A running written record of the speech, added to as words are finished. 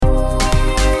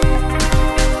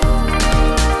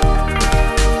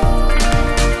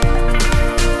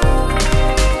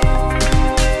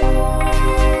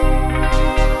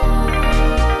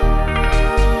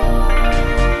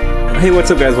Hey,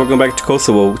 what's up, guys? Welcome back to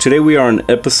Kosovo. Today we are on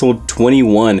episode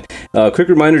 21. Quick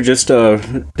reminder, just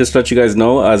to let you guys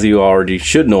know, as you already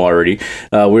should know already,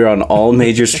 we're on all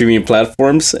major streaming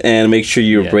platforms, and make sure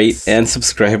you rate and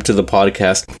subscribe to the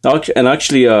podcast. And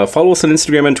actually, follow us on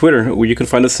Instagram and Twitter, where you can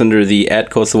find us under the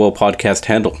 @Kosovo podcast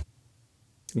handle.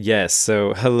 Yes.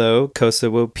 So, hello,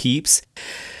 Kosovo peeps.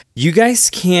 You guys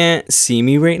can't see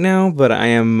me right now, but I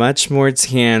am much more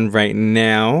tan right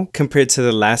now compared to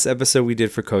the last episode we did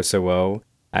for Kosovo.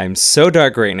 I'm so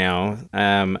dark right now.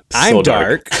 I'm so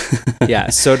dark. Yeah,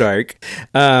 so dark.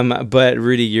 But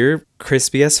Rudy, you're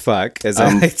crispy as fuck, as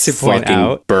I like to point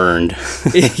out. Burned.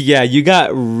 Yeah, you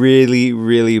got really,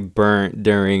 really burnt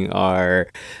during our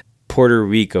Puerto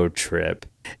Rico trip.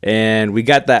 And we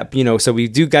got that, so we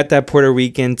do got that Puerto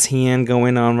Rican tan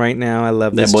going on right now. I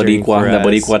love that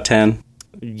Boricua tan.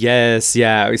 Yes,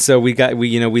 yeah. So we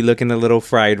looking a little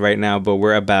fried right now, but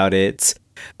we're about it.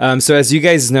 So as you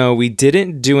guys know, we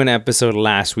didn't do an episode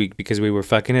last week because we were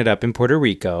fucking it up in Puerto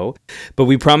Rico, but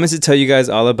we promised to tell you guys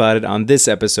all about it on this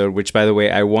episode, which, by the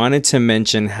way, I wanted to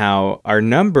mention how our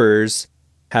numbers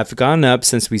have gone up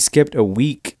since we skipped a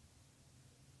week,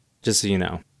 just so you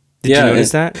know. Did you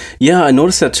notice that? Yeah, I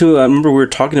noticed that too. I remember we were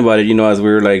talking about it, as we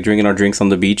were like drinking our drinks on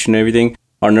the beach and everything.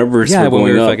 Our numbers were going up. Yeah, when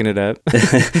we were fucking it up.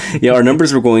 Yeah, our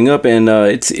numbers were going up, and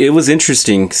it was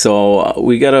interesting. So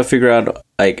we got to figure out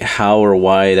like how or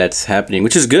why that's happening,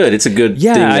 which is good. It's a good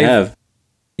thing to have.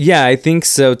 Yeah, I think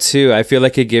so too. I feel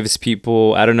like it gives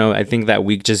people, I don't know, I think that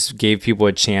week just gave people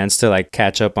a chance to like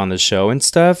catch up on the show and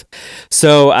stuff.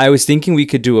 So I was thinking we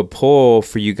could do a poll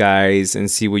for you guys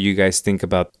and see what you guys think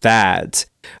about that.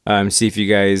 See if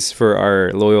you guys, for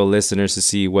our loyal listeners, to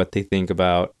see what they think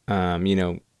about,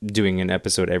 doing an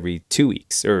episode every 2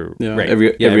 weeks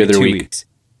every other week. Weeks.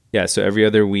 Yeah, so every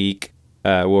other week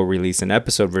we'll release an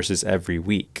episode versus every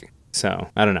week. So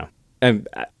I don't know.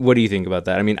 What do you think about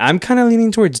that? I mean, I'm kind of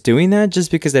leaning towards doing that just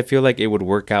because I feel like it would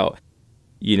work out,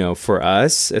 for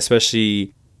us,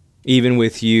 especially even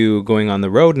with you going on the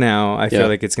road now. I feel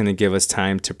like it's going to give us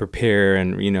time to prepare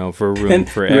and, for room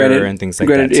for error and things like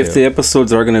that too. If the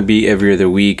episodes are going to be every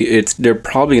other week, they're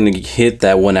probably going to hit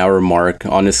that 1 hour mark,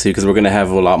 honestly, because we're going to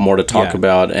have a lot more to talk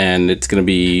about, and it's going to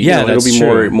be, it'll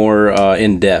be more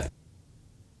in depth.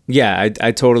 Yeah,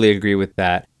 I totally agree with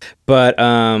that. But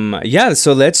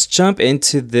so let's jump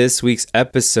into this week's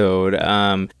episode.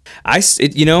 I'm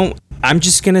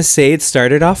just going to say it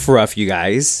started off rough, you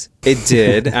guys. It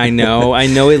did. I know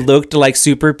it looked like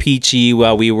super peachy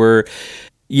while we were,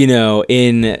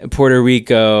 in Puerto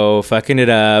Rico, fucking it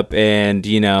up and,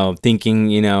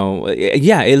 thinking,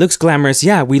 it looks glamorous.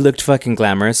 Yeah, we looked fucking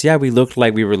glamorous. Yeah, we looked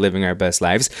like we were living our best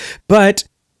lives. But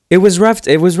it was rough.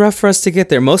 It was rough for us to get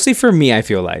there. Mostly for me, I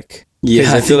feel like.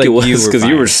 Yeah, I feel like it was because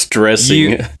you were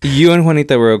stressing. You and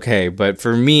Juanita were okay, but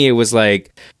for me, it was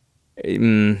like.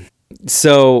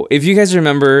 So, if you guys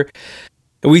remember,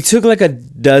 we took like a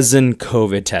dozen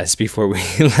COVID tests before we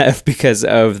left because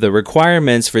of the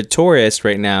requirements for tourists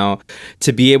right now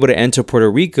to be able to enter Puerto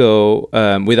Rico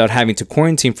without having to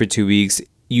quarantine for 2 weeks.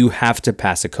 You have to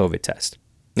pass a COVID test.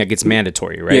 Like, it's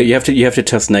mandatory, right? Yeah, you have to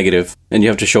test negative, and you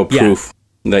have to show proof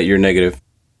that you're negative.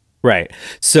 Right.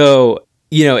 So,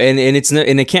 and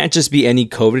it can't just be any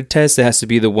COVID test. It has to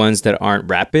be the ones that aren't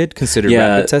rapid, considered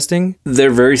rapid testing. They're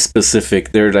very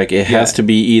specific. They're like, it has to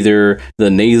be either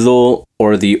the nasal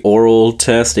or the oral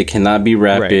test. It cannot be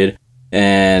rapid. Right.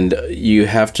 And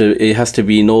it has to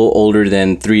be no older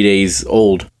than 3 days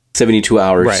old, 72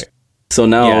 hours. Right. So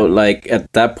now, like,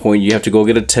 at that point, you have to go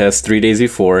get a test 3 days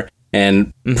before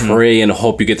and pray and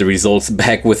hope you get the results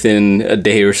back within a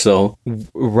day or so.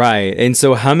 Right. And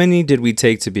so how many did we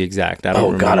take, to be exact? I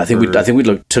don't remember. I think we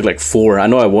took like 4. I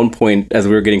know at one point, as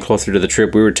we were getting closer to the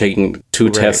trip, we were taking 2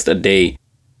 tests a day.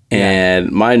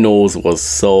 And my nose was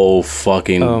so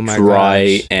fucking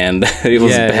dry, and it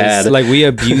was bad. Like, we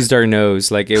abused our nose.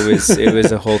 Like, it was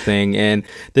a whole thing. And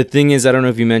the thing is, I don't know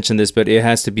if you mentioned this, but it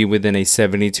has to be within a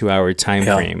 72-hour time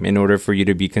frame in order for you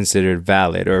to be considered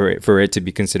valid, or for it to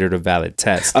be considered a valid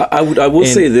test. I will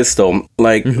say this though,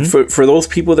 like for those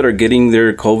people that are getting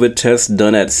their COVID tests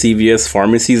done at CVS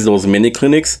pharmacies, those mini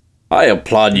clinics, I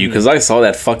applaud you, because I saw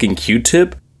that fucking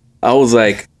Q-tip. I was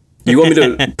like, you want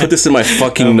me to put this in my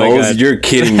fucking nose? God. You're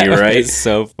kidding me, right? It's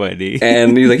so funny.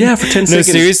 And he's like, yeah, for 10 seconds.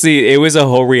 No, seriously, it was a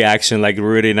whole reaction. Like,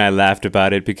 Rudy and I laughed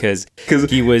about it because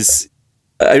he was...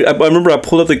 I remember I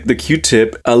pulled up the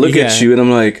Q-tip. I look at you and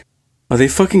I'm like, are they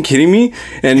fucking kidding me?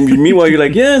 And meanwhile, you're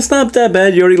like, yeah, it's not that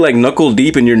bad. You're already like knuckle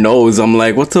deep in your nose. I'm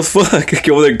like, what the fuck?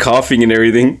 You're over there coughing and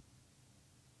everything.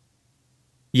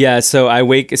 Yeah, so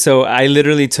I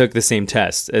literally took the same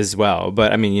test as well.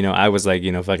 But I mean, I was like,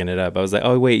 fucking it up. I was like,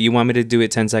 oh, wait, you want me to do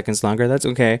it 10 seconds longer? That's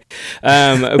okay.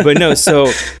 But no, so,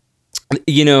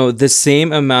 the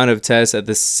same amount of tests at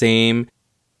the same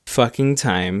fucking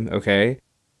time. Okay.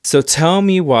 So tell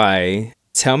me why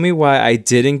I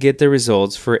didn't get the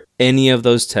results for any of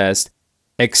those tests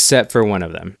except for one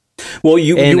of them. Well,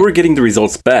 you were getting the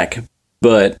results back,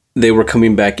 but they were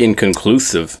coming back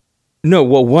inconclusive. No,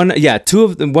 well, one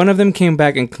of them came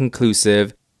back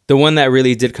inconclusive. The one that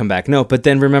really did come back, no. But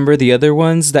then remember the other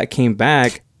ones that came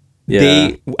back,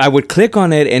 I would click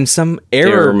on it and some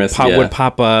error would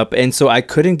pop up, and so I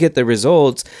couldn't get the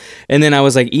results. And then I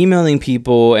was like emailing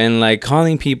people and like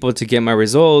calling people to get my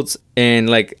results, and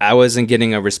like I wasn't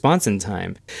getting a response in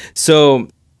time. So,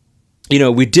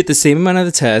 we did the same amount of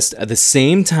the test at the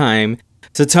same time.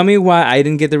 So tell me why I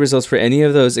didn't get the results for any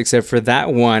of those except for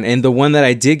that one. And the one that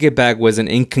I did get back was an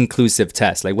inconclusive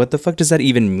test. Like, what the fuck does that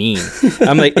even mean?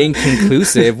 I'm like,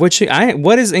 inconclusive?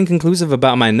 What is inconclusive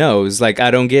about my nose? Like,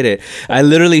 I don't get it. I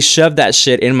literally shoved that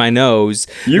shit in my nose.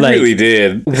 You really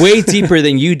did. Way deeper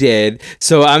than you did.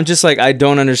 So I'm just like, I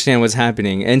don't understand what's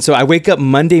happening. And so I wake up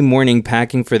Monday morning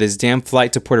packing for this damn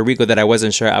flight to Puerto Rico that I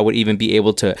wasn't sure I would even be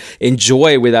able to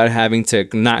enjoy without having to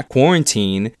not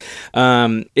quarantine.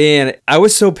 And I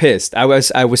was so pissed. I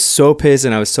was so pissed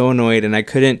and I was so annoyed and I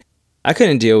couldn't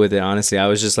deal with it, honestly. I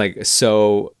was just like,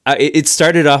 it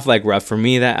started off like rough for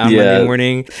me that on Monday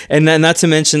morning. And then not to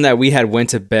mention that we had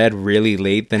went to bed really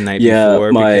late the night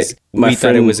before because we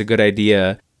thought it was a good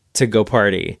idea to go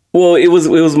party. Well, it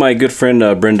was my good friend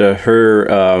Brenda.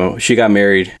 She got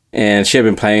married and she had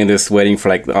been planning this wedding for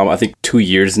like I think 2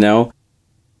 years now.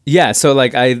 Yeah, so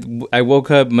like I woke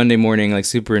up Monday morning like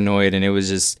super annoyed, and it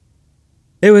was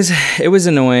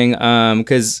annoying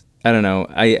because I don't know.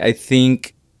 I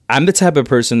think I'm the type of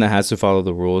person that has to follow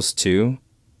the rules too.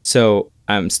 So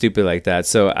I'm stupid like that.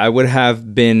 So I would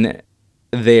have been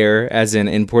there as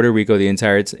in Puerto Rico the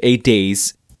entire 8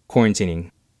 days quarantining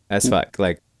as fuck.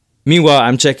 Like, meanwhile,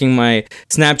 I'm checking my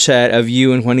Snapchat of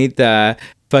you and Juanita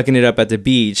fucking it up at the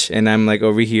beach, and I'm like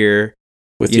over here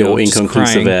with your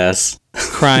inconclusive ass.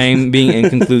 Crying, being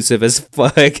inconclusive as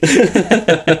fuck.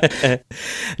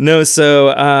 No,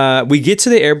 so we get to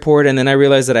the airport, and then I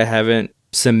realize that I haven't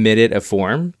submitted a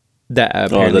form that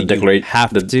apparently you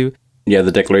have to. Yeah,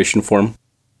 the declaration form.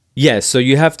 Yes, so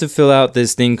you have to fill out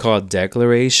this thing called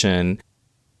declaration,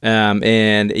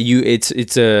 and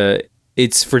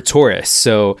it's for tourists.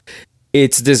 So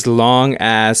it's this long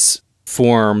ass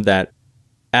form that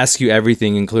ask you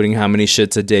everything, including how many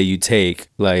shits a day you take.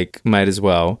 Like, might as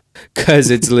well,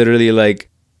 because it's literally like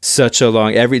such a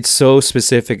long. It's so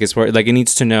specific as far like it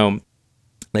needs to know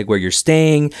like where you're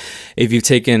staying, if you've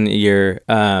taken your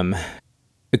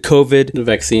COVID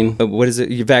vaccine. What is it?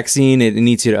 Your vaccine. It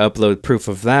needs you to upload proof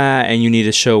of that, and you need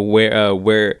to show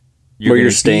where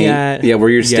you're staying at. Yeah, where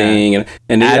you're staying,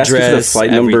 and address, ask you for the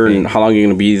flight number and how long you're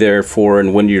going to be there for,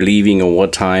 and when you're leaving and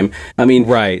what time. I mean,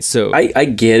 right. So I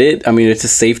get it. I mean, it's a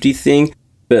safety thing,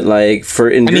 but like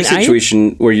your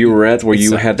situation where you were at, where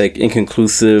you had like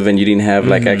inconclusive and you didn't have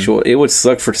like actual, it would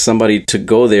suck for somebody to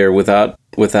go there without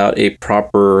a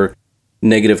proper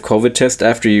negative COVID test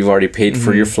after you've already paid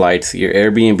for your flights, your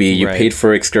Airbnb, you paid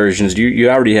for excursions, you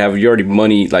already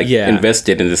money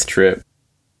invested in this trip.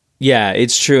 Yeah,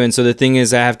 it's true. And so the thing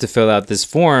is, I have to fill out this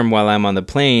form while I'm on the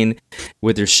plane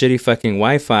with their shitty fucking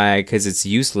Wi-Fi because it's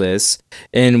useless.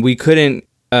 And we couldn't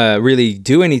really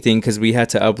do anything because we had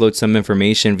to upload some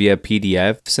information via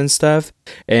PDFs and stuff,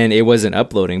 and it wasn't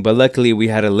uploading. But luckily, we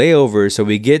had a layover. So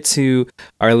we get to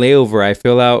our layover. I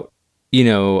fill out,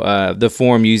 the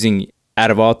form using, out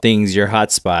of all things, your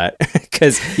hotspot,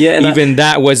 because even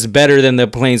that was better than the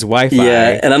plane's Wi-Fi.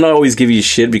 Yeah, and I don't always give you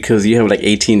shit because you have like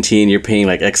AT&T and you're paying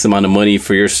like X amount of money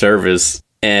for your service,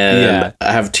 and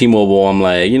I have T-Mobile. I'm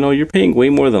like, you're paying way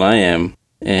more than I am,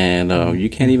 and you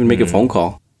can't even make a phone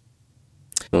call.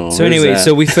 So anyway,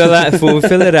 so we fill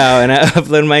it out, and I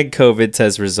upload my COVID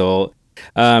test result.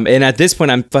 And at this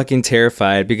point, I'm fucking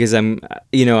terrified because I'm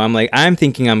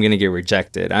thinking I'm gonna get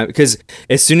rejected because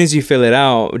as soon as you fill it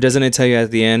out, doesn't it tell you at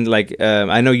the end, like,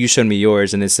 I know you showed me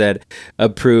yours and it said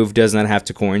approved, does not have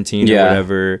to quarantine or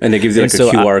whatever, and it gives you like a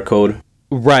QR code,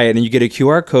 right? And you get a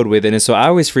QR code with it, and so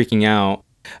I was freaking out,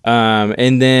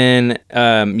 and then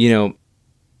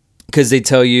because they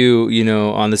tell you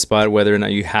on the spot whether or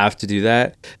not you have to do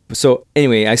that. So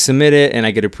anyway, I submit it and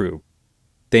I get approved.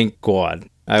 Thank God.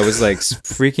 I was like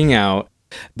freaking out.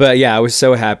 But yeah, I was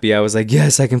so happy. I was like,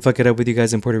 yes, I can fuck it up with you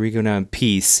guys in Puerto Rico now in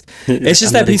peace. It's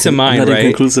just that peace of mind, right? Not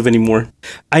inconclusive anymore.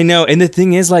 I know, and the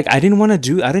thing is, like, I didn't want to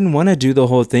do the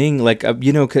whole thing. Like,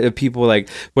 people like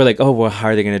were like, oh, well, how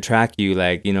are they gonna track you?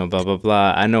 Like, blah blah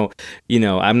blah. I know,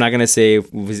 I'm not gonna say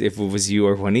if it was you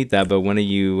or Juanita, but one of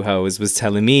you hoes was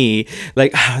telling me,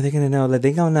 like, how are they gonna know? Like,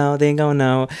 they gonna know. They ain't gonna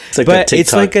know. It's like but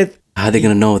it's like a. How are they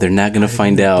gonna know? They're not gonna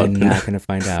find out. They're not gonna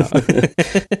find out.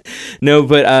 No,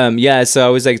 but yeah. So I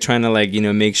was like trying to like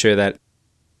make sure that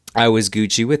I was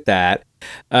Gucci with that,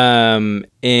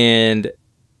 and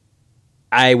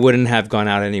I wouldn't have gone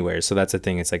out anywhere. So that's the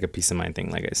thing. It's like a peace of mind thing,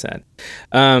 like I said.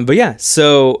 But yeah.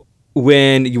 So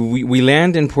when we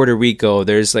land in Puerto Rico,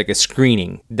 there's like a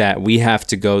screening that we have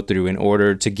to go through in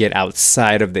order to get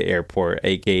outside of the airport,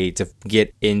 aka to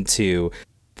get into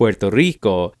Puerto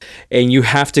Rico, and you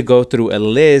have to go through a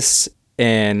list.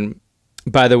 And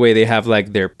by the way, they have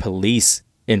like their police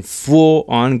in full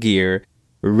on gear,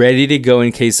 ready to go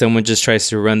in case someone just tries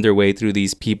to run their way through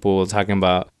these people talking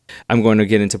about, I'm going to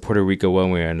get into Puerto Rico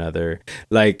one way or another.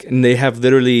 Like, and they have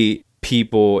literally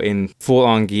people in full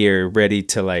on gear ready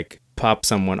to like pop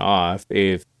someone off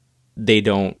if they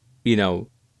don't,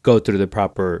 go through the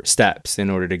proper steps in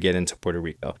order to get into Puerto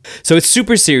Rico. So it's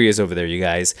super serious over there, you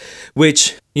guys,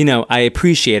 which, I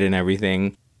appreciate and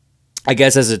everything. I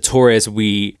guess as a tourist,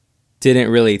 we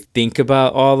didn't really think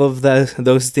about all of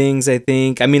those things, I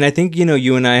think. I mean, I think,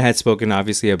 you and I had spoken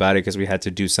obviously about it because we had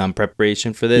to do some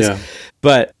preparation for this,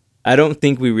 but I don't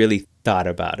think we really thought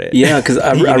about it. Yeah, because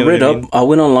I read up, I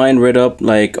went online, read up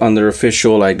like on their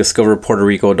official like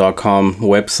discoverpuertorico.com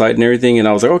website and everything, and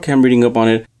I was like, okay, I'm reading up on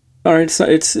it. All right,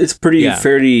 it's pretty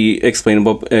fairly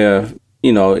explainable.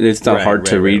 It's not hard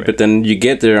to read, but then you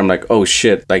get there, I'm like, oh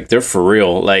shit, like they're for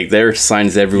real. Like there are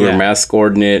signs everywhere, mask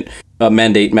mandate,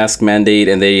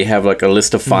 and they have like a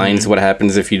list of fines. What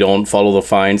happens if you don't follow the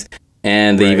fines?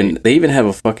 And they even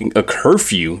have a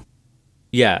curfew.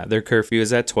 Yeah, their curfew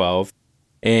is at 12.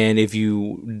 And if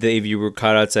you were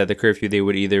caught outside the curfew, they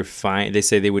would either fine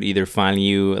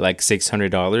you like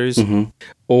 $600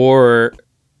 or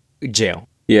jail.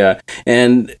 Yeah,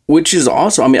 and which is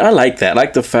awesome. I mean, I like that. I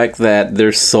like the fact that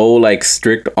they're so like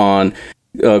strict on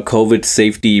COVID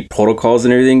safety protocols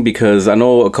and everything, because I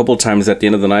know a couple of times at the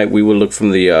end of the night we would look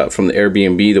from the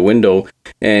Airbnb, the window,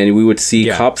 and we would see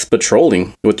cops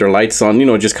patrolling with their lights on,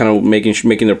 just kind of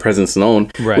making their presence known,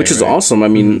 which is awesome. I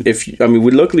mean,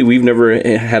 luckily we've never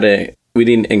we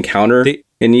didn't encounter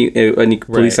any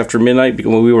police after midnight,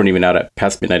 because we weren't even out at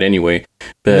past midnight anyway.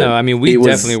 But no, I mean, we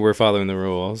definitely were following the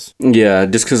rules. Yeah,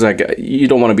 just because like you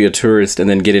don't want to be a tourist and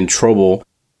then get in trouble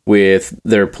with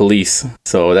their police.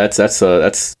 So that's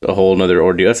a whole nother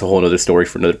ordeal. That's a whole nother story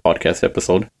for another podcast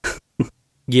episode.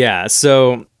 Yeah.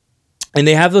 So, and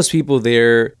they have those people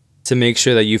there to make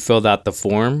sure that you filled out the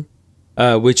form,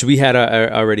 which we had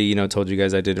already, told you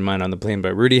guys I did mine on the plane,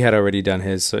 but Rudy had already done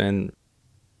his, and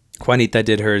Juanita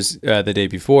did hers the day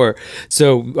before.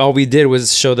 So all we did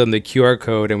was show them the QR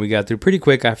code, and we got through pretty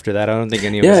quick after that. I don't think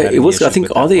any of us had any issues. I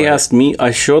think all they asked me,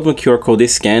 I showed them the QR code, they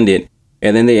scanned it,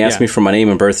 and then they asked me for my name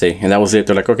and birthday, and that was it.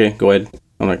 They're like, okay, go ahead.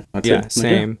 I'm like, that's it. Yeah,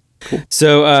 same. Cool.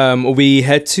 So we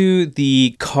head to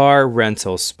the car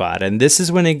rental spot, and this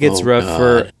is when it gets rough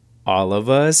for all of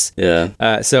us.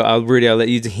 Yeah. So Rudy, I'll let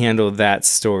you handle that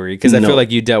story, because I feel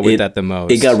like you dealt with that the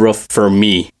most. It got rough for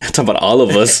me. I'm talking about all of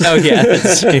us. Oh yeah.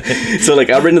 So like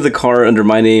I rented the car under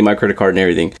my name, my credit card, and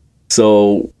everything.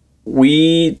 So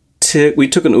we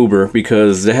took an Uber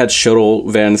because they had shuttle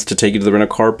vans to take you to the rental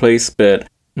car place, but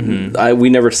we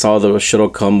never saw the shuttle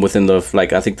come within the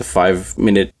I think the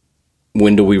 5-minute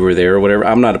window we were there or whatever.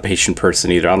 I'm not a patient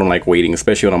person either. I don't like waiting,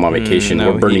 especially when I'm on vacation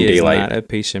or burning daylight. Not a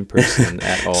patient person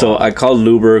at all. So I called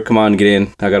Uber. Come on, get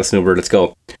in. I got us an Uber. Let's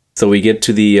go. So we get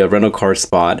to the rental car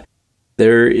spot.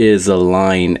 There is a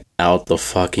line out the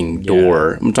fucking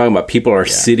door. I'm talking about people are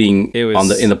sitting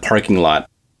in the parking lot.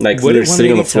 Like they're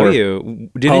sitting on the floor.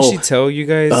 Didn't she tell you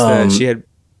guys that she had?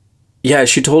 Yeah,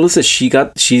 she told us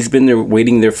that she's been there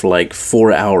waiting there for like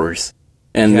 4 hours,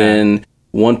 and then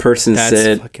one person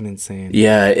said, "That's fucking insane."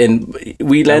 Yeah, and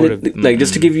we landed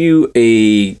just to give you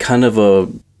a kind of a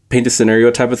paint a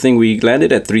scenario type of thing. We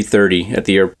landed at 3:30 at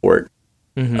the airport.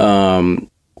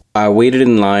 I waited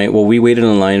in line. Well, we waited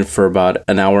in line for about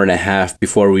an hour and a half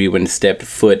before we even stepped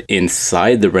foot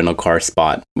inside the rental car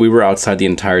spot. We were outside the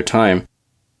entire time.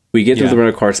 We get to the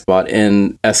rental car spot,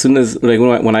 and as soon as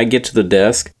when I get to the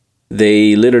desk,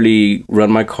 they literally run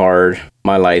my card,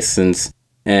 my license,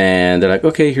 and they're like,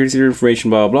 okay, here's your information,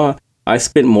 blah, blah, blah. I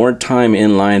spent more time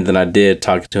in line than I did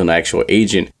talking to an actual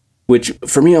agent, which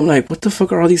for me, I'm like, what the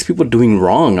fuck are all these people doing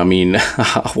wrong? I mean,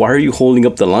 why are you holding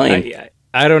up the line?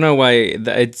 I don't know why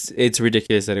it's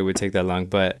ridiculous that it would take that long,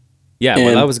 but yeah, And-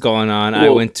 while that was going on, I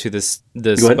well, went to the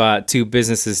ahead. spot 2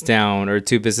 businesses down or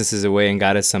 2 businesses away and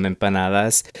got us some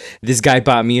empanadas. This guy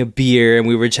bought me a beer and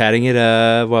we were chatting it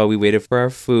up while we waited for our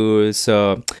food.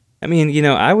 So, I mean,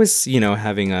 I was,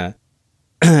 having a,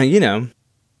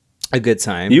 a good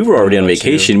time. You were already on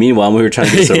vacation. Meanwhile, we were trying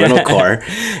to get a rental car.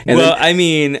 And Well, I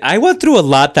mean, I went through a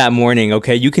lot that morning.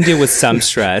 Okay, you can deal with some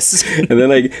stress. And then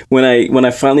like when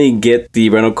I finally get the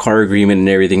rental car agreement and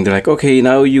everything, they're like, okay,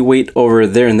 now you wait over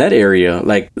there in that area,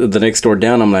 like the next door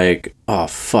down. I'm like, oh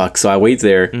fuck. So I wait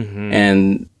there,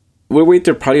 and we wait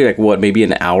there probably like what, maybe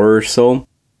an hour or so.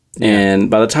 And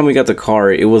by the time we got the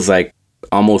car, it was like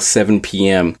almost 7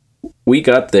 p.m. We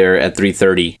got there at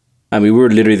 3:30. I mean, we were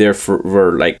literally there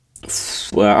for like,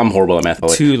 well, I'm horrible at math.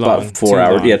 Too long. About 4 Too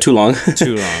hours. long. Yeah, too long.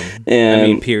 Too long. And I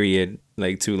mean, period.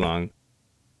 Like too long.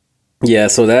 yeah,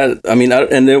 so that, I mean,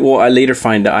 and then, well, I later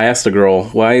find out, I asked the girl,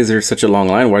 why is there such a long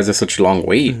line? Why is there such a long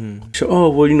wait? She, oh,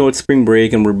 well, it's spring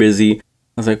break and we're busy. I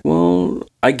was like, well,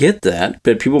 I get that,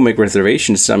 but people make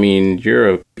reservations. I mean,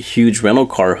 you're a huge rental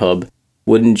car hub.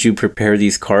 Wouldn't you prepare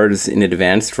these cars in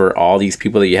advance for all these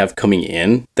people that you have coming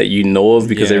in that you know of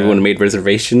because Yeah. everyone made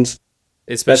reservations?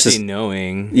 Especially just-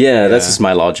 knowing. Yeah, that's just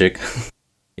my logic.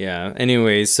 Yeah.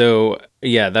 Anyway, so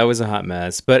yeah, that was a hot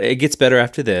mess, but it gets better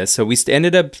after this. So we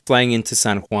ended up flying into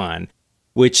San Juan,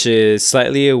 which is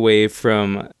slightly away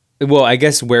from. Well, I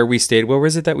guess where we stayed. Where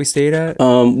was it that we stayed at?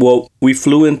 Well, we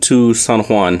flew into San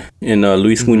Juan in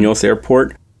Luis Munoz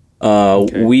Airport. I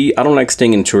don't like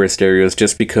staying in tourist areas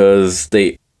just because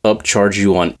they upcharge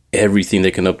you on everything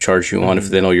they can upcharge you on if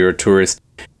they know you're a tourist,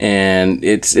 and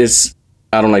it's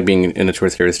I don't like being in the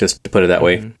tourist areas, just to put it that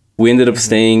way. We ended up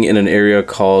staying in an area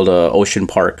called Ocean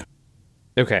Park.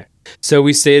 Okay. So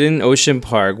we stayed in Ocean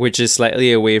Park, which is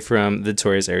slightly away from the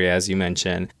tourist area, as you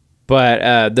mentioned.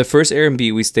 But the first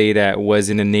Airbnb we stayed at was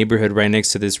in a neighborhood right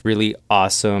next to this really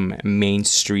awesome main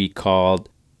street called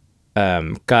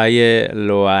Calle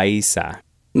Loaiza.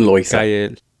 Loiza.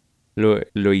 Calle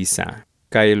Loaiza.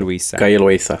 Calle Loaiza. Calle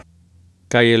Loiza.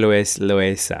 Calle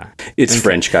Loaiza. It's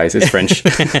French, guys. It's French.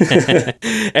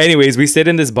 Anyways, we stayed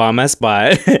in this bomb ass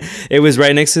spot. It was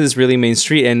right next to this really main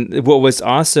street. And what was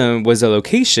awesome was the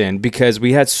location because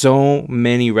we had so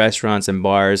many restaurants and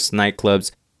bars,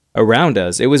 nightclubs around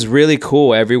us. It was really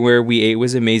cool. Everywhere we ate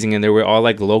was amazing. And there were all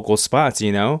like local spots,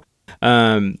 Yeah,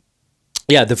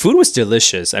 the food was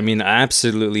delicious. I mean,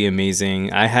 absolutely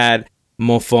amazing. I had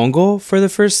mofongo for the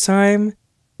first time,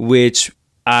 which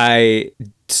I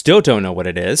still don't know what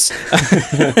it is.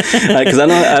 Because I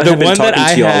know I The have been one that talking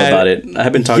I to you all had- about it. I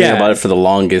have been talking Yeah. about it for the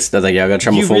longest. I was like, yeah, I gotta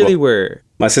try You mofongo. really were.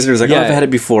 My sister was like, oh, Yeah. I've had it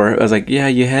before. I was like, yeah,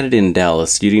 you had it in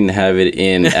Dallas. You didn't have it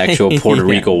in actual Puerto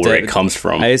Yeah, Rico where it that- comes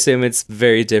from. I assume it's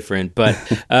very different, but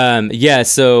yeah.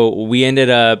 So we ended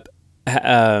up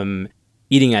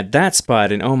eating at that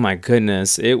spot, and oh my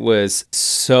goodness, it was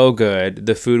so good.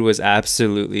 The food was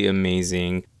absolutely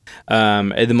amazing.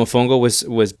 And the mofongo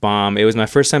was bomb. It was my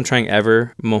first time trying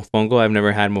ever mofongo. I've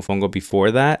never had mofongo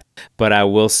before that, but I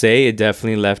will say it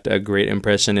definitely left a great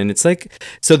impression. And it's like,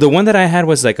 so the one that I had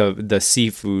was like the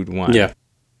seafood one. yeah.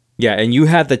 Yeah, and you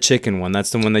had the chicken one.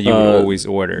 That's the one that you would always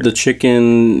order. The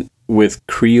chicken with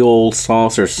Creole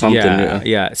sauce or something.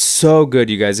 Yeah, so good,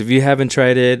 you guys. If you haven't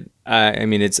tried it, I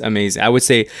mean, it's amazing. I would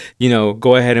say,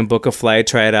 go ahead and book a flight,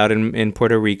 try it out in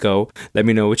Puerto Rico. Let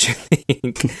me know what you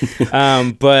think.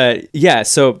 But yeah,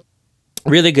 so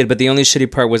really good. But the only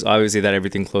shitty part was obviously that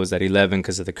everything closed at 11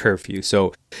 because of the curfew.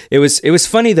 So it was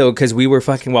funny though, because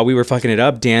while we were fucking it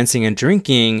up, dancing and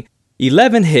drinking,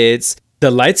 11 hits. The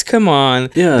lights come on.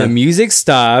 Yeah. The music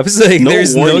stops. Like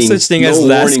there's no warning, such thing no as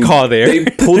last warning. call there. They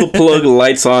pull the plug,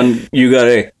 lights on. You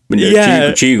gotta.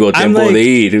 Yeah. Chico, I'm tempo like-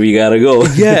 de ir. We gotta go.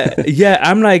 yeah.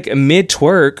 I'm like mid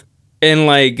twerk, and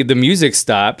like the music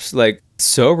stops. Like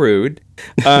so rude.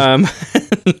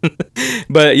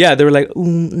 But yeah, they were like,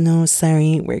 "Ooh, no,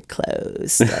 sorry, we're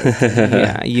closed." Like,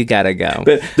 yeah, you gotta go.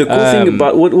 But the cool thing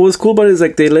about what was cool about it is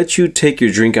like they let you take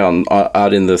your drink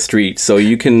out in the street, so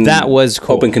you can. That was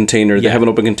cool. Open container. They Yeah. have an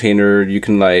open container. You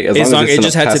can like As long as it it's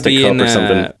just in a had to plastic be cup in or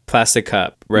something. a plastic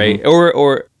cup, right?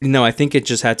 Or no, I think it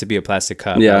just had to be a plastic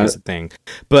cup. Yeah. That was the thing.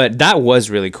 But that was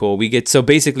really cool. So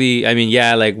basically, I mean,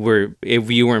 yeah, like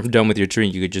if you weren't done with your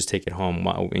drink, you could just take it home.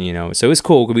 So it was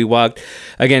cool. We walked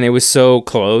again. It was so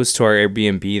close to our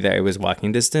Airbnb that it was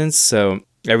walking distance. So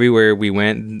everywhere we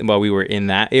went while we were in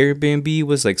that Airbnb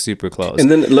was like super close. And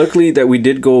then luckily that we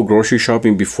did go grocery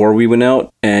shopping before we went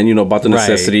out, and bought the Right.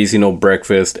 necessities.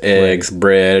 Breakfast, eggs,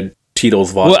 bread,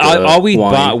 Tito's vodka. Well, all we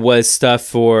wine. bought was stuff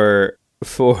for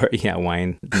for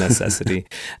wine necessity.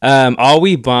 All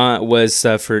we bought was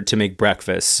to make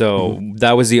breakfast, so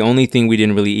that was the only thing we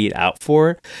didn't really eat out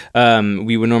for.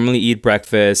 We would normally eat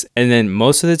breakfast, and then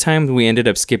most of the time we ended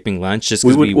up skipping lunch just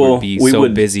because we would be so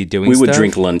busy doing we stuff. would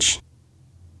drink lunch.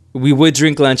 We would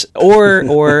drink lunch,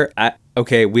 or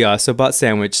okay, we also bought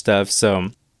sandwich stuff, so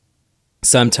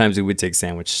sometimes we would take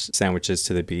sandwiches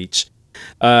to the beach.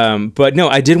 But no,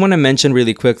 I did want to mention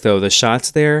really quick though, the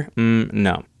shots there,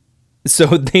 no. So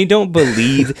they don't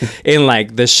believe in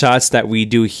like the shots that we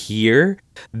do here.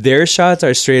 Their shots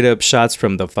are straight up shots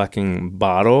from the fucking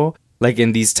bottle, like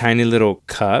in these tiny little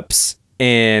cups.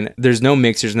 And there's no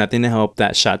mixers, nothing to help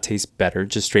that shot taste better,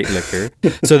 just straight liquor.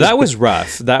 So that was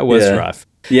rough. That was rough.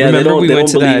 Yeah, remember they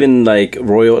don't believe in like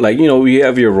royal, like, you know, we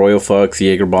have your Royal Fucks,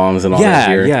 Jaeger bombs, and all that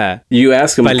here. Yeah. You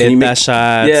ask them, can you make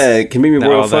shots? Yeah, can you make me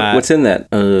Royal Fuck? What's in that?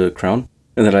 Crown.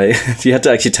 And then you have to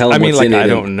actually tell them what's in it. I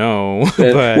don't know,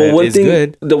 but well, it's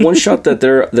good. The one shot that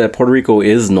Puerto Rico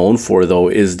is known for though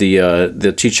is the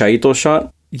chichaito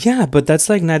shot. Yeah, but that's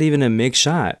like not even a mixed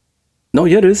shot. No,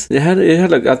 yeah, it is. It had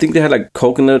like, I think they had like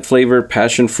coconut flavor,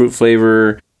 passion fruit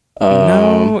flavor.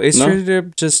 No, it straight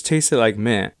up just tasted like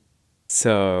mint.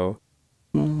 So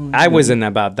I wasn't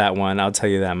about that one, I'll tell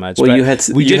you that much. Well, but you had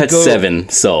 7,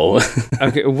 so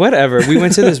okay, whatever. We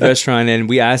went to this restaurant and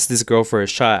we asked this girl for a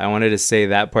shot. I wanted to say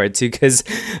that part too, because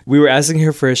we were asking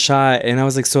her for a shot, and I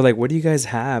was like, so like, what do you guys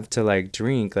have to like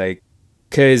drink? Like,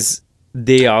 because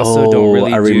they also don't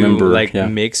really do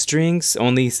mixed drinks.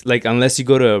 Only like unless you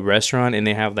go to a restaurant and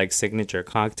they have like signature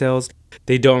cocktails,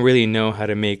 they don't really know how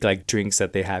to make like drinks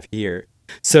that they have here.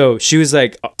 So she was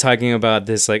like talking about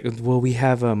this, like, well, we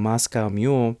have a Moscow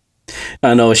Mule.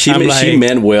 I know she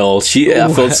meant well.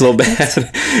 I felt so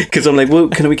bad because I'm like, well,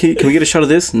 can we get a shot of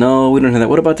this? No, we don't have that.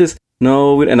 What about this?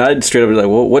 No, and I'd straight up be like,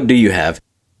 well, what do you have?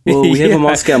 Well, we have a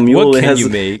Moscow Mule. What can you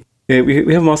make? Yeah,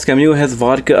 we have Moscow Mule. It has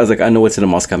vodka. I was like, I know what's in a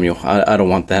Moscow Mule. I don't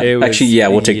want that. Actually,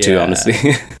 we'll take 2,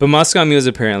 honestly. But Moscow Mules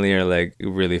apparently are like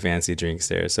really fancy drinks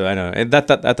there. So I know. And I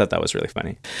thought that was really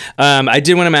funny. I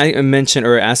did want to mention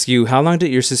or ask you, how long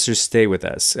did your sister stay with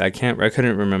us? I couldn't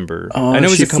remember. I know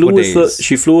it was a couple days.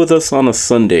 She flew with us on a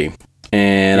Sunday,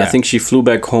 and I think she flew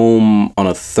back home on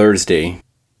a Thursday.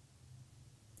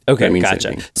 Okay,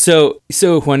 gotcha. So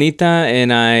Juanita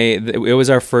and I, it was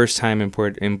our first time in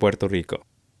Puerto Rico.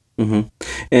 Mm-hmm.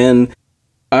 And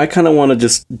I kind of want to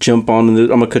just jump on. I'm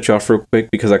gonna cut you off real quick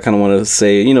because I kind of want to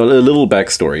say, you know, a little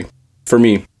backstory for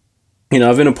me. You know,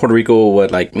 I've been in Puerto Rico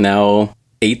now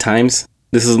 8 times.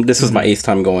 This is my 8th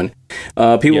time going.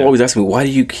 People always ask me, why do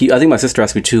you keep? I think my sister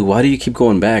asked me too. Why do you keep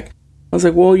going back? I was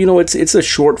like, well, you know, it's a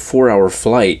short 4-hour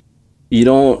flight. You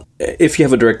don't, if you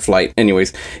have a direct flight.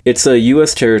 Anyways, it's a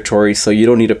U.S. territory, so you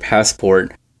don't need a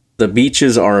passport. The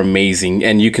beaches are amazing,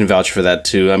 and you can vouch for that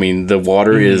too. I mean, the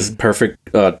water is perfect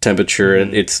temperature.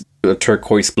 It's a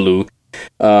turquoise blue.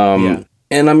 And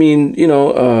I mean, you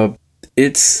know,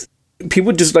 it's,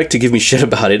 people just like to give me shit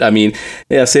about it. I mean,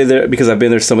 I say that because I've been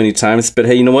there so many times, but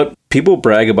hey, you know what? People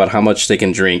brag about how much they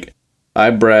can drink. I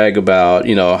brag about,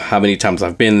 you know, how many times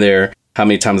I've been there, how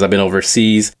many times I've been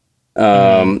overseas.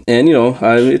 And you know,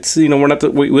 it's, you know, we're not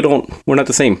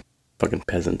the same fucking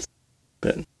peasants.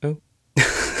 But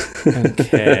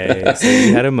okay, so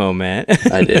you had a moment.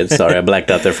 I did. Sorry, I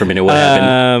blacked out there for a minute. What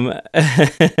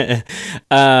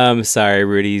happened? Sorry,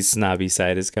 Rudy's snobby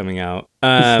side is coming out.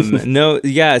 No,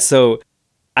 yeah. So,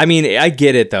 I mean, I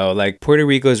get it though. Like, Puerto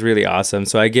Rico is really awesome,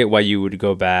 so I get why you would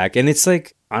go back, and it's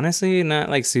like honestly not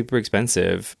like super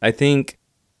expensive. I think.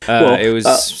 It was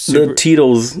the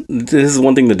Tito's. This is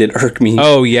one thing that did irk me.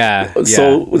 Oh yeah.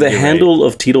 So the handle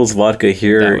of Tito's vodka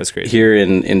here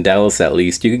in Dallas, at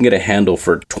least, you can get a handle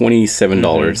for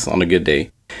 $27 on a good day.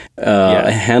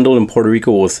 A handle in Puerto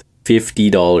Rico was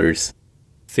 $50.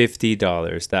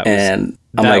 $50. That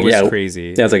was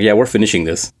crazy. Yeah, I was like, yeah, we're finishing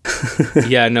this.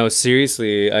 Yeah, no,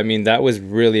 seriously. I mean, that was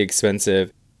really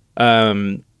expensive.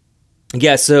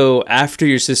 Yeah. So after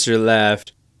your sister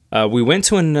left. We went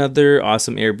to another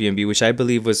awesome Airbnb, which I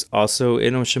believe was also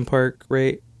in Ocean Park,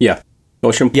 right? Yeah.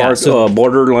 Ocean Park,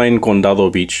 borderline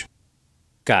Condado Beach.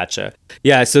 Gotcha.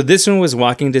 Yeah, so this one was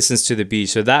walking distance to the beach,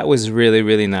 so that was really,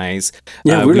 really nice.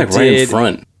 Yeah, we were right in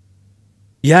front.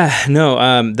 Yeah,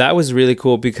 no, that was really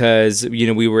cool because, you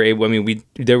know, we were able, I mean,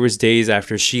 there was days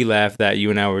after she left that you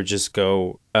and I would just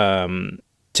go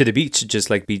to the beach, just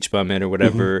like beach bumming or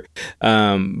whatever.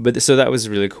 But so that was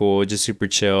really cool, just super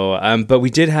chill. But we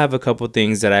did have a couple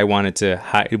things that I wanted to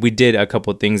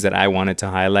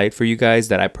highlight for you guys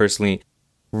that I personally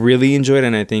really enjoyed,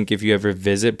 and I think if you ever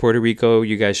visit Puerto Rico,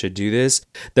 you guys should do this.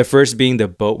 The first being the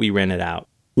boat we rented out.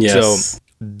 Yes. So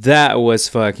that was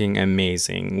fucking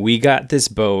amazing. We got this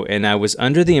boat, and I was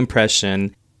under the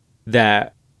impression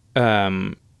that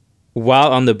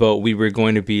while on the boat, we were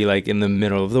going to be like in the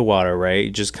middle of the water,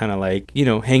 right? Just kind of like, you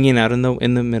know, hanging out in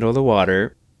the middle of the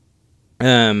water,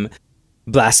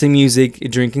 blasting music,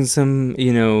 drinking some,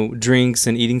 you know, drinks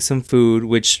and eating some food,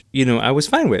 which, you know, I was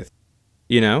fine with,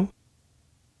 you know.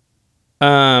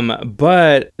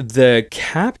 But the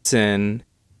captain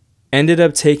ended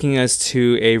up taking us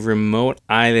to a remote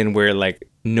island where like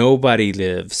nobody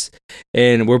lives,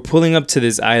 and we're pulling up to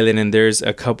this island, and there's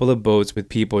a couple of boats with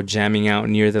people jamming out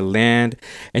near the land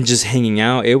and just hanging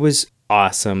out. It was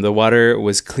awesome. The water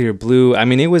was clear blue. I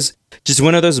mean, it was just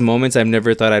one of those moments I've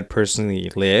never thought I'd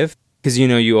personally live, because, you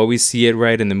know, you always see it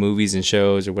right in the movies and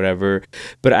shows or whatever,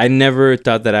 but I never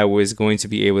thought that I was going to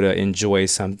be able to enjoy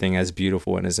something as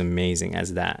beautiful and as amazing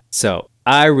as that. So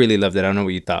I really loved it. I don't know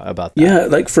what you thought about that. Yeah,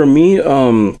 like for me,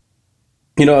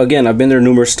 you know, again, I've been there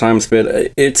numerous times,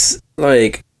 but it's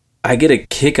like I get a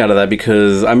kick out of that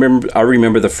because I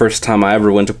remember the first time I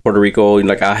ever went to Puerto Rico,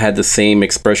 like I had the same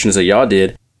expressions that y'all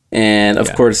did, and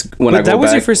of course when I go back, that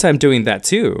was your first time doing that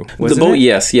too, wasn't the boat, it?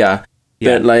 yes, yeah.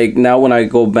 But like now when I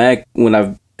go back,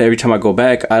 every time I go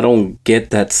back, I don't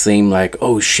get that same like,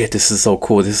 oh shit, this is so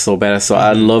cool, this is so badass. So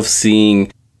I love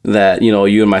seeing that, you know,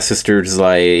 you and my sister's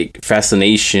like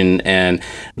fascination and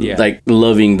like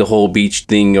loving the whole beach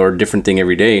thing or different thing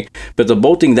every day. But the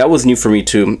boat thing, that was new for me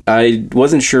too. I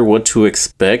wasn't sure what to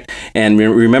expect, and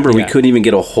remember we couldn't even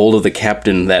get a hold of the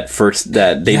captain that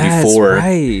day before.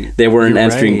 Right. They weren't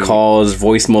answering calls,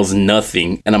 voicemails,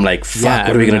 nothing, and I'm like, fuck,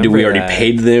 what are we gonna do? We already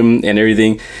paid them and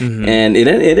everything. And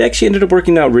it actually ended up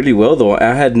working out really well though.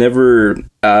 I had never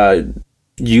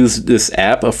use this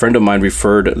app. A friend of mine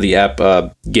referred the app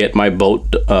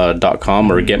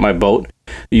getmyboat.com or Get My Boat.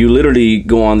 You literally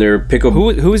go on there, pick up.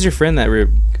 Who was your friend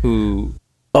who?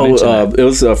 It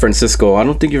was Francisco. I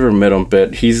don't think you ever met him,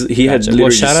 but he had literally.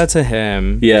 Well, shout out to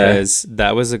him. Yeah, because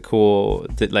that was a cool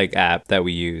like app that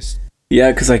we used.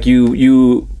 Yeah, because like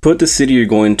you put the city you're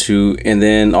going to, and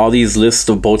then all these lists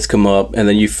of boats come up, and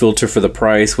then you filter for the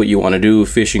price, what you want to do,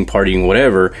 fishing, partying,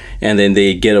 whatever, and then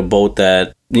they get a boat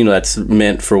that, you know, that's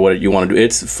meant for what you want to do.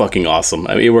 It's fucking awesome.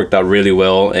 I mean, it worked out really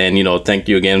well, and you know, thank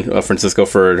you again, Francisco,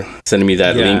 for sending me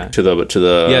that link to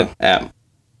the app.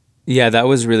 Yeah, that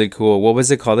was really cool. What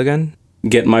was it called again?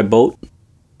 Get My Boat.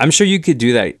 I'm sure you could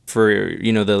do that for,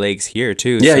 you know, the lakes here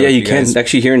too. Yeah, so yeah, you can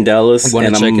actually here in Dallas. Want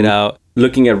to check it out?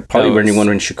 Looking at probably running one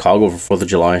in Chicago for 4th of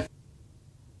July.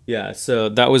 Yeah, so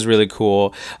that was really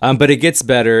cool. But it gets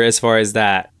better as far as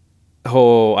that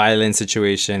whole island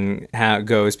situation how it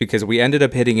goes, because we ended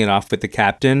up hitting it off with the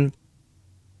captain,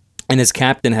 and his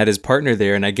captain had his partner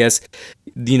there, and I guess,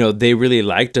 you know, they really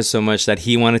liked us so much that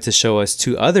he wanted to show us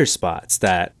 2 other spots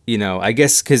that, you know, I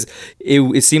guess because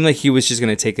it seemed like he was just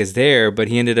going to take us there, but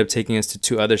he ended up taking us to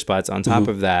 2 other spots on top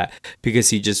of that,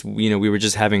 because he just, you know, we were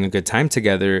just having a good time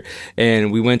together,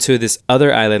 and we went to this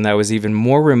other island that was even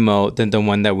more remote than the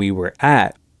one that we were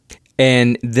at.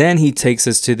 And then he takes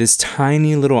us to this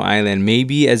tiny little island,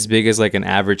 maybe as big as like an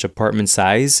average apartment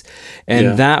size.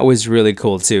 And that was really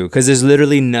cool too, because there's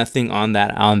literally nothing on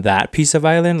that piece of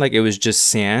island. Like, it was just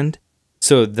sand.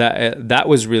 So that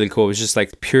was really cool. It was just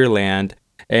like pure land.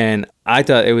 And I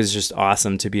thought it was just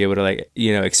awesome to be able to, like,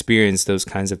 you know, experience those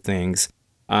kinds of things.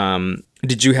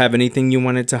 Did you have anything you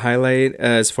wanted to highlight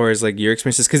as far as like your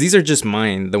experiences? Because these are just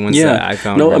mine, the ones that I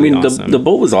found. No, really I mean, awesome. the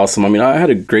boat was awesome. I mean, I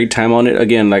had a great time on it.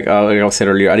 Again, like I said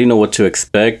earlier, I didn't know what to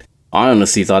expect. I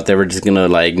honestly thought they were just gonna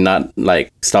like not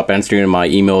like stop answering my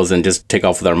emails and just take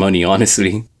off with our money.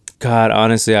 Honestly, God,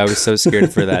 honestly, I was so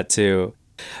scared for that too.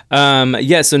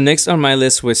 Yeah. So next on my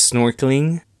list was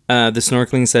snorkeling. The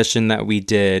snorkeling session that we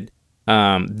did.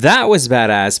 That was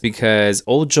badass, because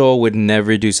old Joel would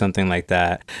never do something like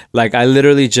that. Like, I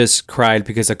literally just cried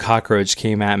because a cockroach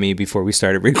came at me before we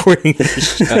started recording the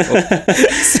show.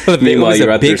 So it was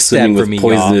a big step for me,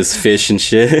 poisonous fish and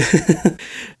shit.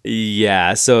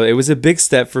 Yeah, so it was a big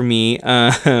step for me.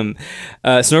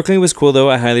 Snorkeling was cool though.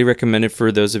 I highly recommend it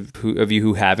for those of you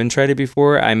who haven't tried it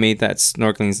before. I made that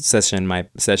snorkeling session my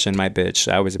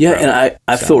bitch. I was pro, and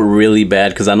I felt really bad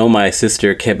because I know my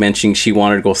sister kept mentioning she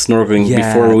wanted to go snorkeling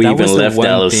before we even left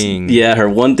Dallas. Yeah, her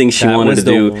one thing she wanted to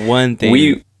do. One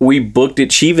thing we booked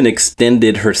it. She even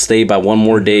extended her stay by one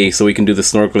more day so we can do the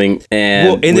snorkeling.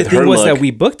 And the thing was that we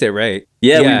booked it, right?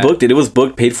 Yeah, we booked it. It was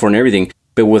booked, paid for, and everything.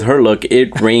 But with her luck,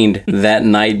 it rained that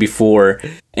night before,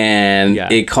 and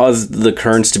it caused the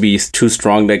currents to be too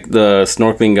strong. Like the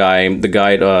snorkeling guy, the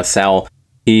guide, Sal,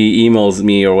 he emails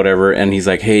me or whatever, and he's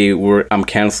like, "Hey, I'm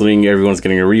canceling. Everyone's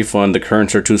getting a refund. The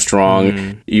currents are too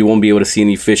strong. You won't be able to see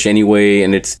any fish anyway,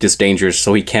 and it's just dangerous."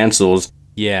 So he cancels.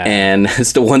 Yeah. And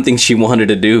it's the one thing she wanted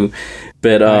to do.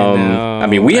 But I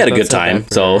mean, we had a good time.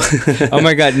 So oh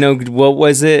my God, no, what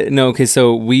was it? No, okay,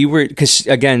 so we were, because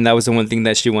again, that was the one thing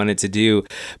that she wanted to do.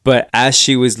 But as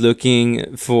she was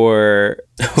looking for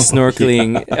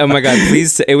snorkeling, oh my God,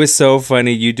 please, it was so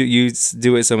funny. You do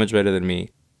it so much better than me.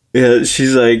 Yeah,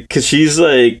 she's like, because she's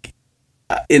like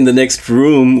in the next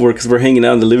room, because we're hanging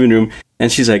out in the living room,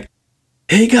 and she's like,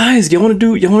 "Hey guys, y'all want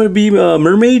to be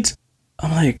mermaids?"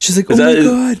 I'm like, she's like, "Oh my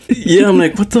God." Yeah, I'm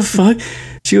like, "What the fuck?"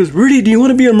 She goes, "Rudy, do you want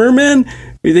to be a merman?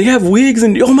 They have wigs,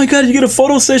 and oh my God, you get a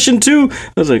photo session too."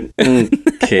 I was like,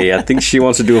 okay, I think she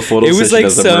wants to do a photo session like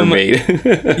as a mermaid.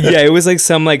 Yeah, it was like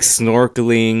some like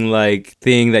snorkeling like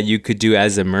thing that you could do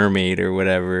as a mermaid or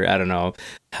whatever. I don't know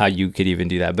how you could even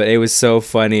do that, but it was so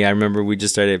funny. I remember we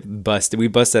just started we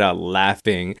busted out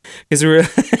laughing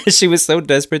because she was so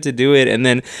desperate to do it, and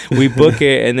then we book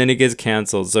it and then it gets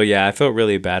canceled. So yeah, I felt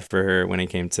really bad for her when it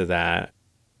came to that.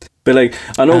 But like,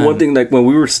 I know one thing, like when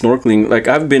we were snorkeling, like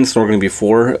I've been snorkeling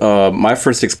before. My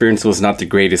first experience was not the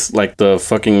greatest. Like the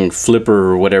fucking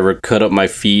flipper or whatever cut up my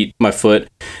foot,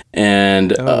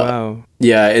 and wow.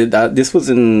 Yeah, this was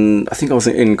I think I was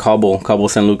in Cabo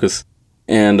San Lucas,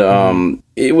 and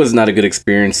it was not a good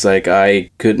experience. Like I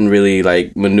couldn't really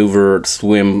like maneuver,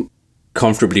 swim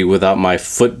comfortably without my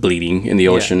foot bleeding in the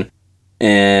ocean.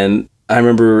 And I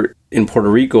remember in Puerto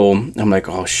Rico, I'm like,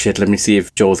 oh shit, let me see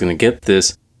if Joel's gonna get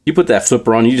this. You put that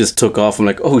flipper on, you just took off. I'm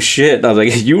like, oh shit. I was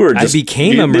like, you were just... I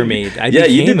became a mermaid.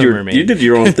 You did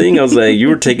your own thing. I was like, you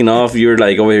were taking off. You were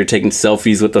like over here taking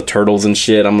selfies with the turtles and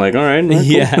shit. I'm like, all right. Cool.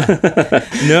 Yeah.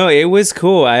 No, it was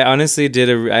cool. I honestly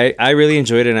I really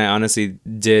enjoyed it, and I honestly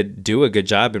did do a good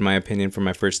job, in my opinion, for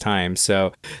my first time.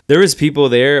 So there was people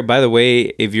there. By the way,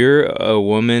 if you're a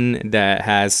woman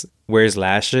that wears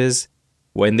lashes,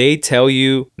 when they tell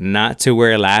you not to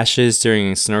wear lashes during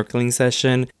a snorkeling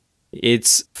session,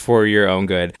 it's for your own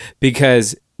good,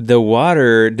 because the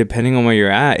water, depending on where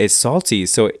you're at, is salty.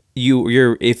 So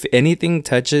if anything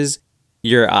touches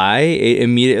your eye, it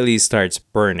immediately starts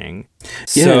burning.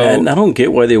 Yeah, so, and I don't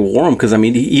get why they wore them, because I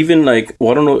mean, even like,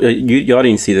 well, I don't know, y'all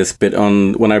didn't see this, but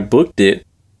when I booked it,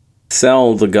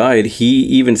 Sal, the guide, he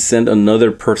even sent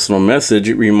another personal message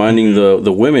reminding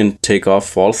the women, take off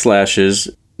false lashes.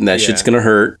 That shit's gonna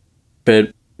hurt.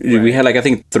 But we had like, I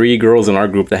think 3 girls in our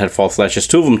group that had false lashes.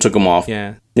 2 of them took them off.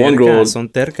 Yeah. One girl, son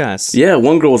tercas. Yeah,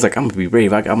 one girl was like, I'm gonna be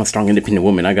brave. I'm a strong, independent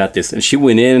woman. I got this. And she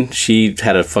went in. She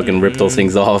had to fucking rip those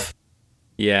things off.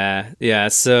 Yeah.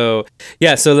 So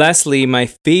lastly, my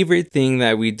favorite thing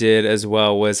that we did as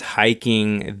well was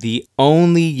hiking the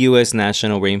only U.S.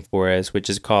 national rainforest, which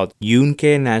is called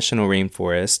Yunque National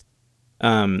Rainforest.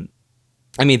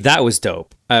 I mean, that was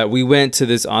dope. We went to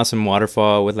this awesome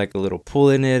waterfall with like a little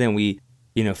pool in it, and we,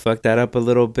 fucked that up a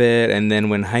little bit. And then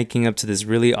when hiking up to this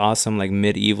really awesome, like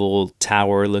medieval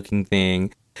tower looking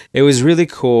thing, it was really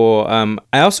cool.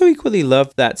 I also equally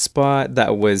loved that spot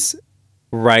that was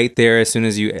right there as soon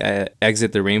as you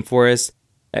exit the rainforest.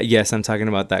 Yes, I'm talking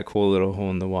about that cool little hole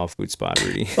in the wall food spot,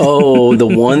 Rudy. Oh, the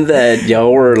one that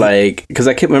y'all were like, because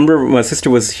I can't remember, my sister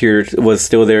was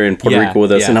still there in Puerto Rico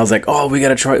with us, and I was like, oh, we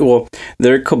gotta try. Well,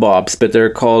 they're kebabs, but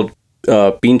they're called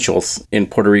pinchos in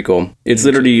Puerto Rico. It's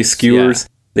literally skewers.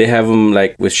 They have them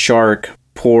like with shark,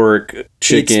 pork,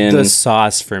 chicken. It's the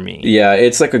sauce for me. Yeah,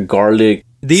 it's like a garlic.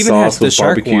 They even sauce have the with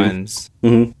shark barbecue. Ones.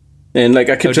 Mm-hmm. And like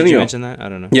I kept telling did you you, mention that? I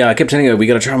don't know. Yeah, I kept telling you we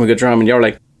gotta try them, and y'all were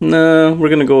like, nah, we're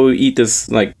gonna go eat this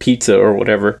like pizza or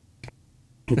whatever.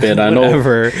 But I know,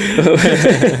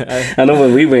 I know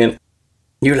when we went,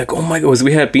 you were like, oh my god,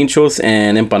 we had pinchos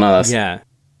and empanadas. Yeah.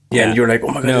 And you were like, oh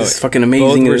my god, this is fucking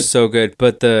amazing. Both were so good,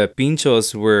 but the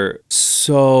pinchos were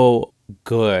so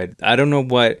good. I don't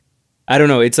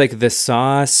know. It's like the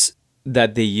sauce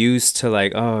that they used to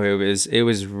like, it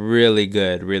was really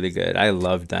good. I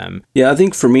loved them. Yeah, I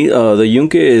think for me, the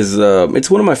Yunque is it's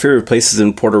one of my favorite places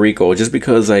in Puerto Rico, just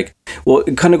because like, well,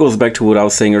 it kind of goes back to what I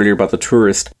was saying earlier about the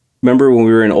tourist. Remember when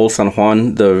we were in Old San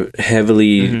Juan, the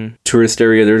heavily tourist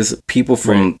area? There's people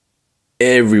from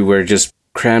everywhere just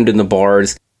crammed in the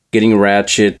bars, getting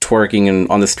ratchet, twerking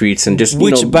on the streets, and just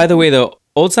by the way, though,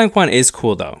 Old San Juan is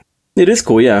cool though. It is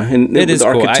cool, yeah, and it is the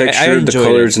architecture, the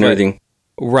colors, and everything.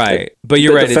 Right, but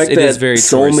you're right. It is very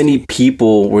so touristy. Many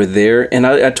people were there, and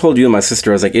I told you and my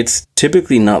sister, I was like, it's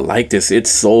typically not like this.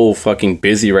 It's so fucking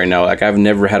busy right now. Like I've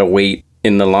never had to wait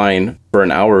in the line for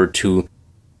an hour or two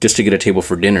just to get a table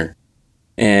for dinner.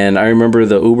 And I remember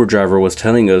the Uber driver was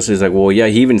telling us, he's like, well, yeah,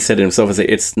 he even said it himself. He said,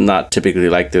 it's not typically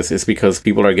like this. It's because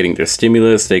people are getting their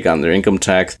stimulus, they got their income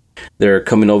tax, they're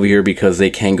coming over here because they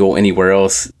can't go anywhere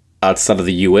else outside of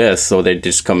the U.S. So they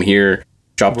just come here,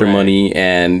 drop their money,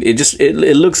 and it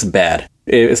looks bad.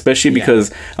 especially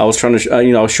because I was trying to,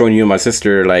 I was showing you and my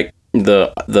sister like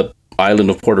the island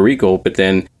of Puerto Rico, but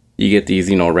then you get these,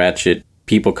 ratchet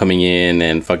people coming in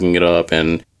and fucking it up,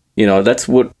 and that's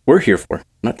what we're here for,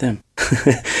 not them.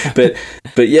 but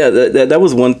yeah, that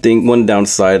was one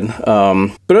downside.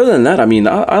 But other than that, I mean,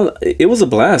 it was a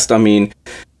blast. I mean,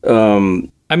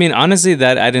 honestly,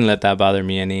 that I didn't let that bother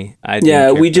me any.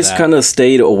 We just kind of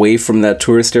stayed away from that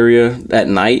tourist area at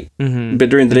night. Mm-hmm. But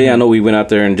during the day, I know we went out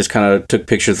there and just kind of took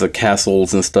pictures of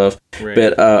castles and stuff. Right.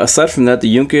 But aside from that, the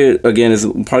Yunque, again, is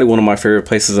probably one of my favorite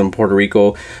places in Puerto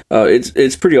Rico.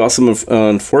 It's pretty awesome.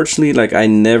 Unfortunately, like, I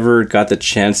never got the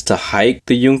chance to hike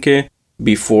the Yunque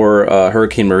before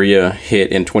Hurricane Maria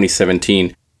hit in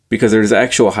 2017. Because there's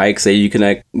actual hikes that you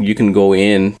can go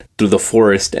in through the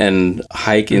forest and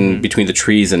hike in between the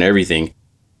trees and everything.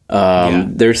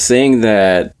 They're saying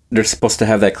that they're supposed to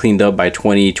have that cleaned up by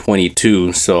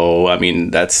 2022. So, I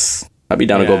mean, I'd be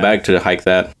down to go back to hike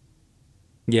that.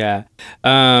 Yeah.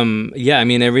 I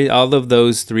mean, all of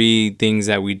those 3 things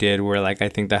that we did were, like, I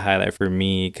think the highlight for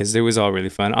me, because it was all really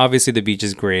fun. Obviously, the beach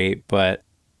is great, but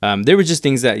there were just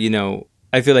things that,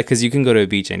 I feel like, because you can go to a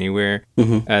beach anywhere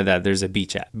that there's a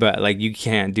beach at, but like you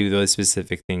can't do those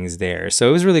specific things there. So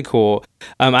it was really cool.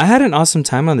 I had an awesome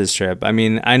time on this trip. I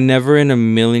mean, I never in a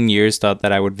million years thought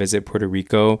that I would visit Puerto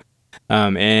Rico.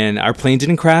 And our plane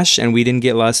didn't crash and we didn't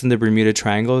get lost in the Bermuda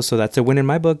Triangle. So that's a win in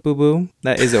my book, boo-boo.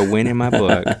 That is a win in my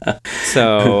book.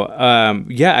 So,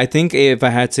 I think if I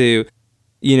had to,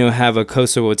 have a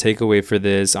Kosovo takeaway for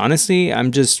this, honestly,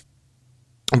 I'm just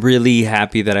really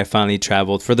happy that I finally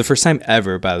traveled for the first time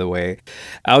ever, by the way,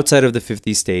 outside of the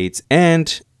 50 states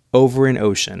and over an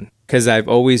ocean, because I've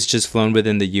always just flown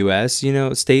within the US,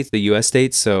 states, the US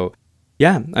states. So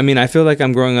yeah, I mean, I feel like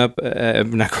I'm growing up,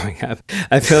 not growing up.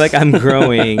 I feel like I'm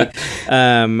growing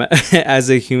as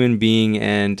a human being,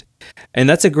 and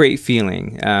that's a great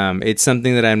feeling. It's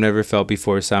something that I've never felt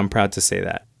before, so I'm proud to say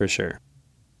that for sure.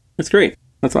 That's great.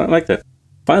 I like that.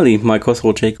 Finally, my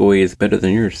Kosovo takeaway is better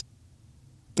than yours.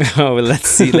 Oh, let's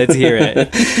see. Let's hear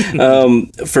it.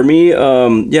 For me,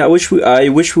 I wish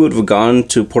we would have gone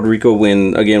to Puerto Rico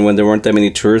when there weren't that many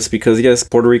tourists, because yes,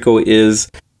 Puerto Rico is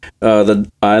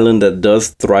the island that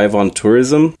does thrive on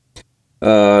tourism.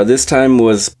 This time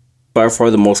was by far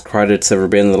the most crowded it's ever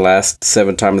been in the last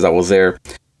 7 times I was there.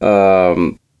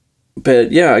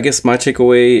 But yeah, I guess my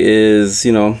takeaway is,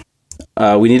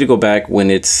 we need to go back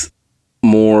when it's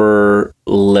when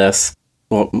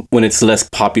it's less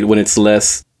popular, when it's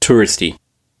less touristy.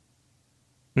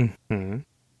 So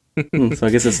I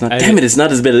guess it's not. Damn it! It's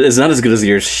not as bad. It's not as good as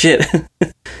yours. Shit.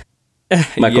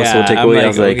 My Kosovo takeaway. I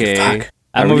was like, fuck.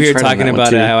 I'm over here talking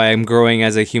about how I'm growing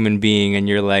as a human being, and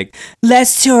you're like,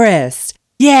 less tourist.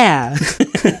 Yeah.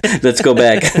 Let's go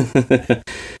back.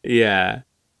 Yeah.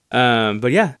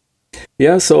 But yeah.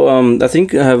 Yeah, so I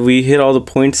think we hit all the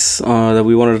points that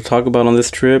we wanted to talk about on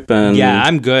this trip, and yeah,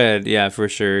 I'm good. Yeah, for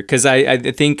sure. Because I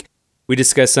think we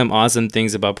discussed some awesome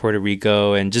things about Puerto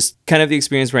Rico and just kind of the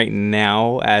experience right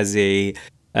now as a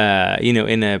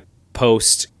in a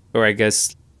post, or I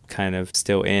guess kind of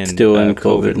still in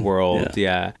COVID world.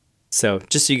 Yeah. So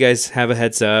just so you guys have a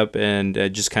heads up and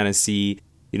just kind of see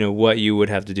what you would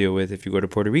have to deal with if you go to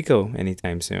Puerto Rico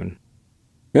anytime soon.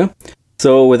 Yeah.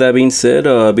 So with that being said,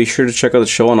 be sure to check out the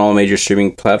show on all major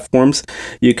streaming platforms.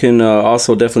 You can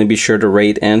also definitely be sure to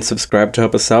rate and subscribe to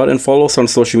help us out, and follow us on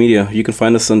social media. You can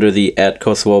find us under the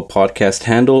 @Kosovo podcast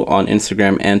handle on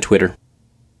Instagram and Twitter.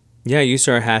 Yeah, use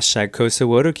our hashtag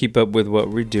Kosovo to keep up with what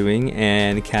we're doing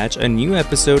and catch a new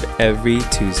episode every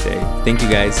Tuesday. Thank you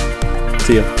guys.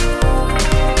 See ya.